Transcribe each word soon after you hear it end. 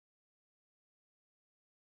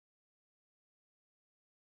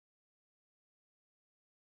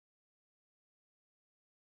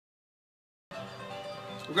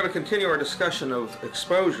We're going to continue our discussion of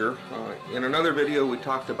exposure. In another video we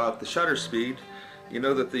talked about the shutter speed. You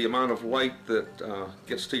know that the amount of light that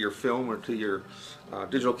gets to your film or to your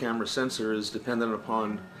digital camera sensor is dependent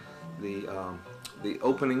upon the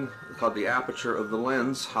opening, called the aperture of the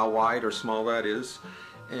lens, how wide or small that is,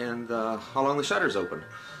 and how long the shutter is open.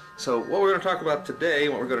 So what we're going to talk about today,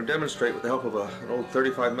 what we're going to demonstrate with the help of an old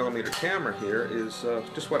 35mm camera here, is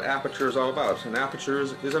just what aperture is all about. An aperture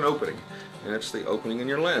is an opening, and it's the opening in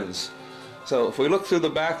your lens. So if we look through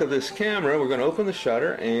the back of this camera, we're going to open the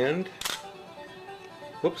shutter and...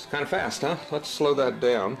 whoops, kind of fast, huh? Let's slow that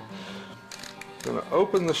down. I'm going to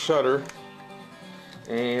open the shutter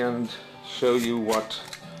and show you what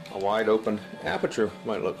a wide open aperture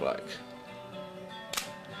might look like.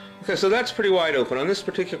 Okay, so that's pretty wide open. On this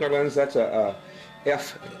particular lens, that's a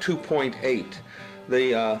f2.8.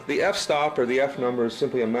 The f-stop or the f number is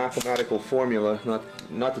simply a mathematical formula,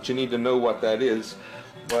 not that you need to know what that is,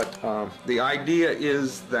 but the idea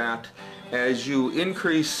is that as you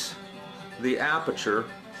increase the aperture,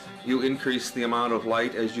 you increase the amount of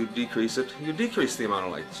light. As you decrease it, you decrease the amount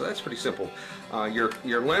of light. So that's pretty simple.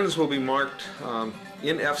 Your lens will be marked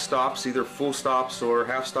in f-stops, either full stops or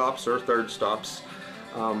half stops or third stops.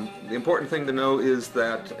 The important thing to know is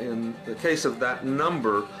that in the case of that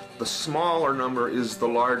number, the smaller number is the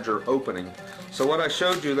larger opening. So what I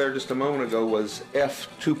showed you there just a moment ago was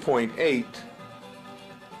f2.8,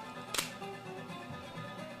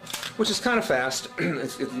 which is kind of fast.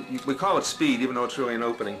 We call it speed, even though it's really an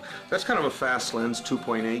opening. That's kind of a fast lens,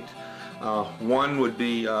 2.8. 1 would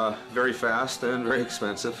be very fast and very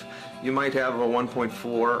expensive. You might have a 1.4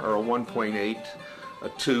 or a 1.8. A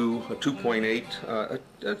 2, a 2.8,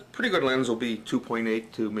 a pretty good lens will be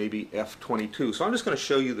 2.8 to maybe f22. So I'm just going to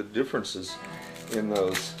show you the differences in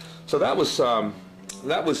those. So that was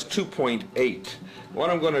 2.8. What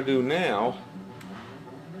I'm going to do now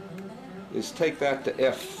is take that to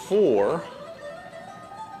f4.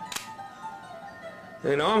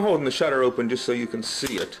 And now I'm holding the shutter open just so you can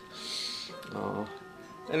see it.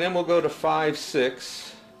 And then we'll go to 5,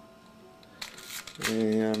 6,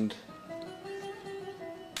 and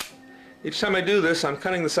each time I do this, I'm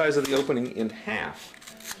cutting the size of the opening in half,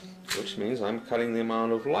 which means I'm cutting the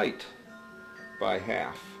amount of light by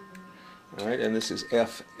half. Alright, and this is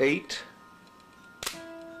f8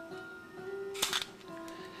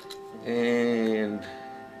 and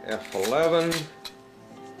f11.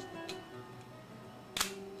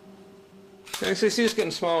 And so you see it's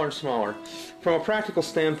getting smaller and smaller. From a practical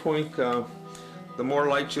standpoint, the more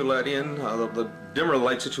light you let in, the dimmer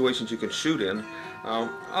light situations you can shoot in.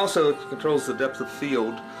 Also, it controls the depth of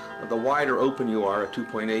field. The wider open you are, at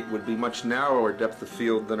 2.8 would be much narrower depth of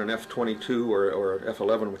field than an f22 or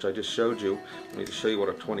f11, which I just showed you. Let me just show you what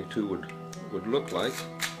a 22 would look like.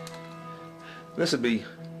 This would be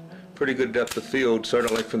pretty good depth of field, sort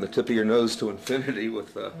of like from the tip of your nose to infinity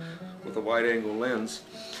with a wide-angle lens.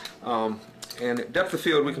 And depth of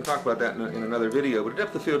field, we can talk about that in another video, but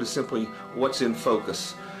depth of field is simply what's in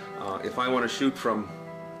focus. If I want to shoot from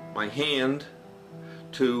my hand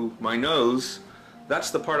to my nose,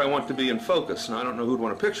 that's the part I want to be in focus. Now I don't know who'd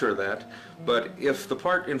want a picture of that, but if the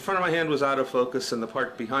part in front of my hand was out of focus and the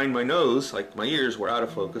part behind my nose, like my ears, were out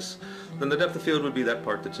of focus, then the depth of field would be that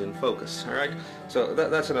part that's in focus. Alright, so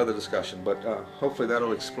that's another discussion, but hopefully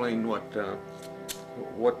that'll explain what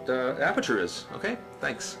aperture is. Okay,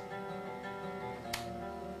 thanks.